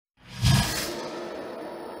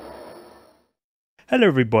Hello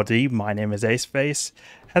everybody, my name is Aceface.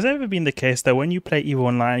 Has it ever been the case that when you play EVE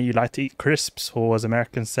Online you like to eat crisps, or as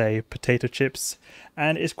Americans say, potato chips,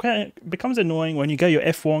 and it becomes annoying when you get your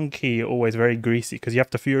F1 key always very greasy because you have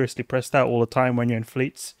to furiously press that all the time when you're in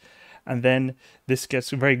fleets, and then this gets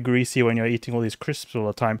very greasy when you're eating all these crisps all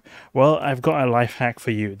the time? Well, I've got a life hack for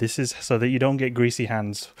you. This is so that you don't get greasy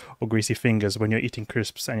hands or greasy fingers when you're eating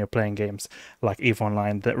crisps and you're playing games like EVE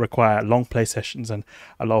Online that require long play sessions and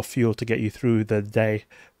a lot of fuel to get you through the day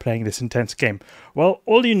playing this intense game. Well,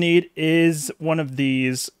 all you need is one of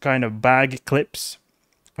these kind of bag clips,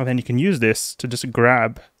 and then you can use this to just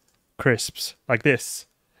grab crisps like this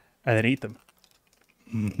and then eat them.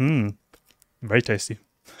 Very tasty.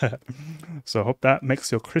 So I hope that makes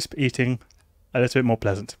your crisp eating a little bit more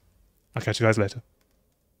pleasant. I'll catch you guys later.